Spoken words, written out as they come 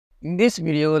In this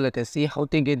video, let us see how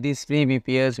to get this free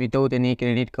VPS without any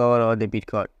credit card or debit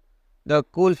card. The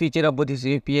cool feature about this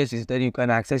VPS is that you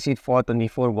can access it for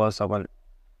 24/7.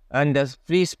 And the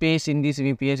free space in this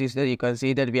VPS is that you can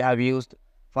see that we have used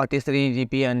 43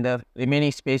 GB and the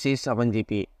remaining space is 7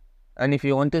 GB. And if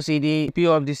you want to see the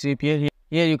CPU of this VPS,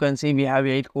 here you can see we have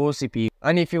 8 core CPU.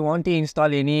 And if you want to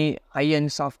install any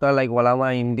high-end software like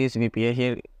Wama in this VPS,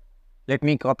 here let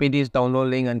me copy this download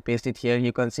link and paste it here.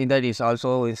 You can see that it's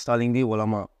also installing the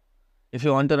Wama. If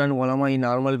you want to run Wama in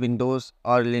normal Windows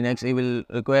or Linux, it will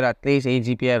require at least 8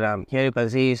 GB RAM. Here you can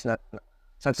see it's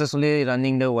successfully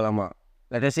running the Wama.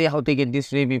 Let us see how to get this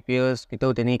free VPS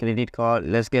without any credit card.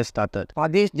 Let's get started. For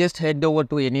this, just head over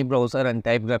to any browser and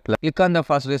type Replit. Click on the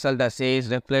first result that says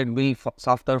Replit will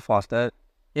softer faster.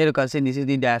 Here you can see this is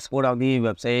the dashboard of the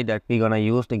website that we're gonna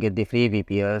use to get the free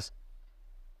VPS.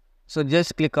 So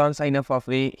just click on sign up for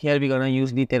free. Here we're gonna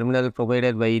use the terminal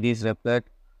provided by this Replit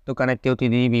to connect you to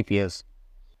the VPS.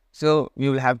 So we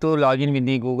will have to log in with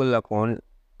the Google account.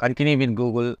 Continue with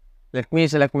Google. Let me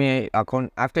select my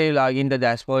account. After you log in, the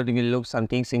dashboard will look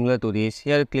something similar to this.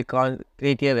 Here click on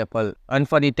create a REPL. And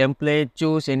for the template,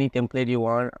 choose any template you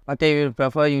want. But I will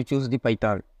prefer you choose the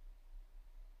Python.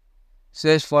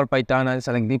 Search for Python and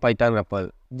select the Python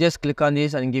REPL. Just click on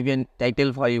this and give a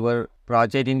title for your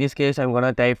project. In this case, I'm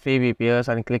gonna type free VPS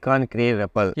and click on create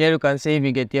REPL. Here you can see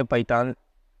we get a Python.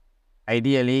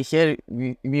 Ideally, here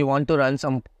we want to run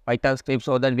some Python script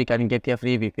so that we can get a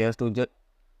free VPS. To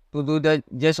do that,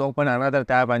 just open another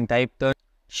tab and type the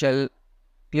shell.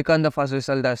 Click on the first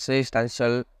result that says turn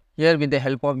shell. Here with the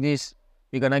help of this,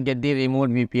 we're gonna get the remote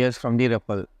VPS from the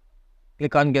REPL.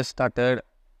 Click on get started.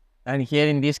 And here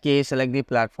in this case, select the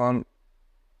platform.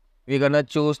 We're gonna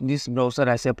choose this browser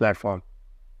as a platform.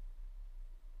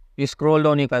 You scroll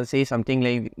down, you can see something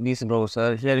like this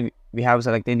browser. Here we have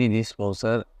selected this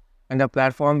browser. And the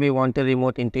platform we want to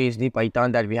remote into is the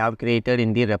Python that we have created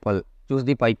in the REPL. Choose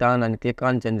the Python and click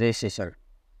on generate session.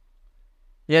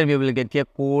 Here we will get a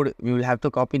code. We will have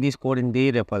to copy this code in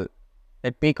the REPL.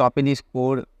 Let me copy this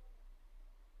code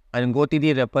and go to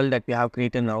the REPL that we have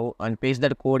created now and paste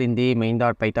that code in the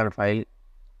main.python file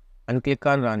and click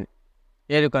on run.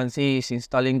 Here you can see it's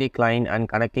installing the client and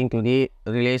connecting to the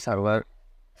relay server.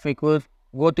 If we could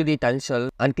go to the turn shell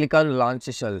and click on launch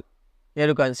shell. Here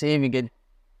you can see we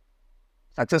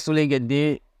successfully get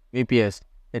the VPS.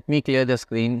 Let me clear the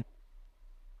screen.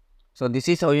 So this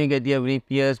is how you get the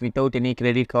VPS without any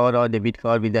credit card or debit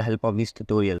card with the help of this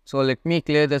tutorial. So let me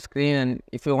clear the screen, and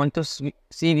if you want to see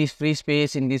this free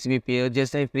space in this VPS,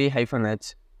 just type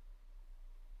free-h.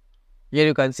 Here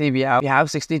you can see we have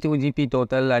 62 GB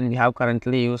total and we have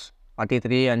currently used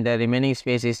 43 and the remaining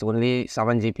space is only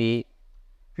 7 GB.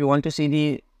 If you want to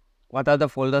see what are the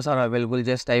folders are available,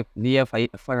 just type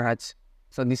df-h.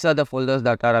 So these are the folders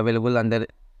that are available and the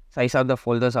size of the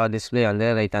folders are displayed on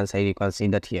the right hand side. You can see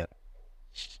that here.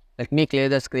 Let me clear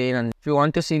the screen, and if you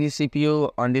want to see the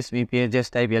CPU on this VPS,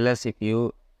 just type ls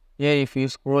CPU. Here if you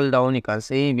scroll down, you can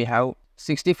see we have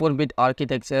 64-bit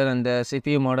architecture and the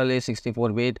CPU model is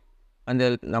 64-bit and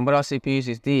the number of CPUs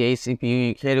is the 8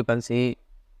 CPU. Here you can see.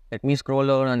 Let me scroll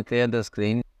down and clear the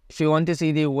screen. If you want to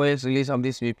see the OS release of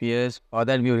this VPS, for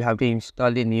that we will have to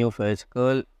install the NeoFetch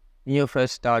curl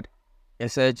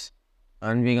neofetch.sh,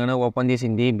 and we're gonna open this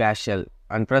in the bash shell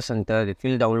and press enter. It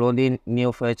will download the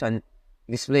NeoFetch and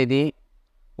display the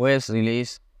OS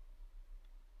release.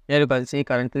 Here you can see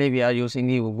currently we are using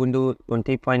the Ubuntu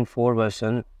 20.4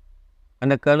 version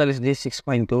and the kernel is the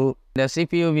 6.2. The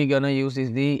CPU we're gonna use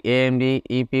is the AMD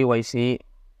EPYC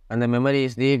and the memory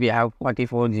is we have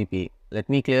 44 GB. Let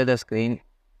me clear the screen.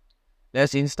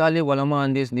 Let's install the Wama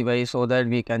on this device so that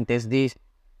we can test the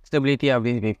stability of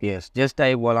this VPS. Just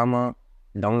type Wama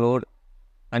download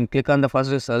and click on the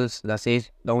first results that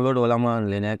says download Wama on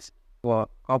Linux.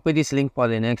 Copy this link for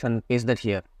Linux and paste that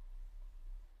here.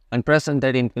 And press enter.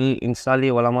 It will install the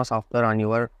Wama software on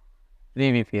your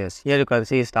free VPS. Here you can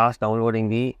see it starts downloading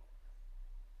the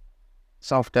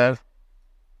software.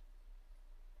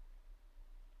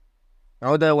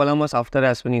 Now the Wama software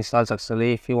has been installed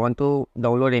successfully. If you want to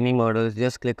download any models,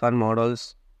 just click on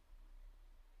models.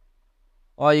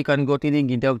 Or you can go to the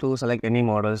GitHub to select any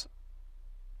models.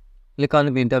 Click on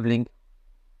the GitHub link.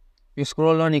 You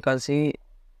scroll down, you can see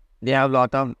they have a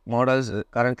lot of models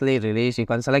currently released. You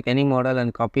can select any model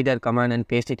and copy that command and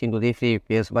paste it into the free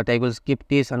VPS. But I will skip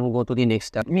this and go to the next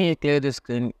step. Let me clear the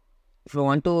screen. If you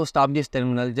want to stop this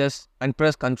terminal, just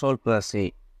press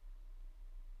Ctrl+C.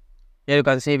 Here you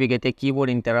can see we get a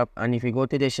keyboard interrupt, and if you go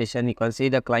to the session, you can see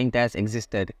the client has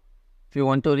existed. If you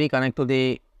want to reconnect to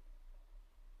the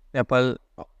REPL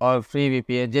or free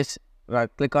VPS, just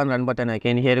click on run button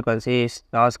again. Here you can see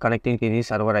starts connecting to the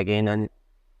server again, and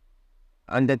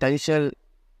the potential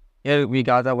here we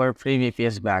got our free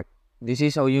VPS back. This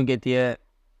is how you get a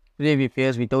free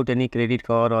VPS without any credit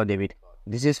card or debit card.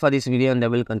 This is for this video, and I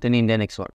will continue in the next one.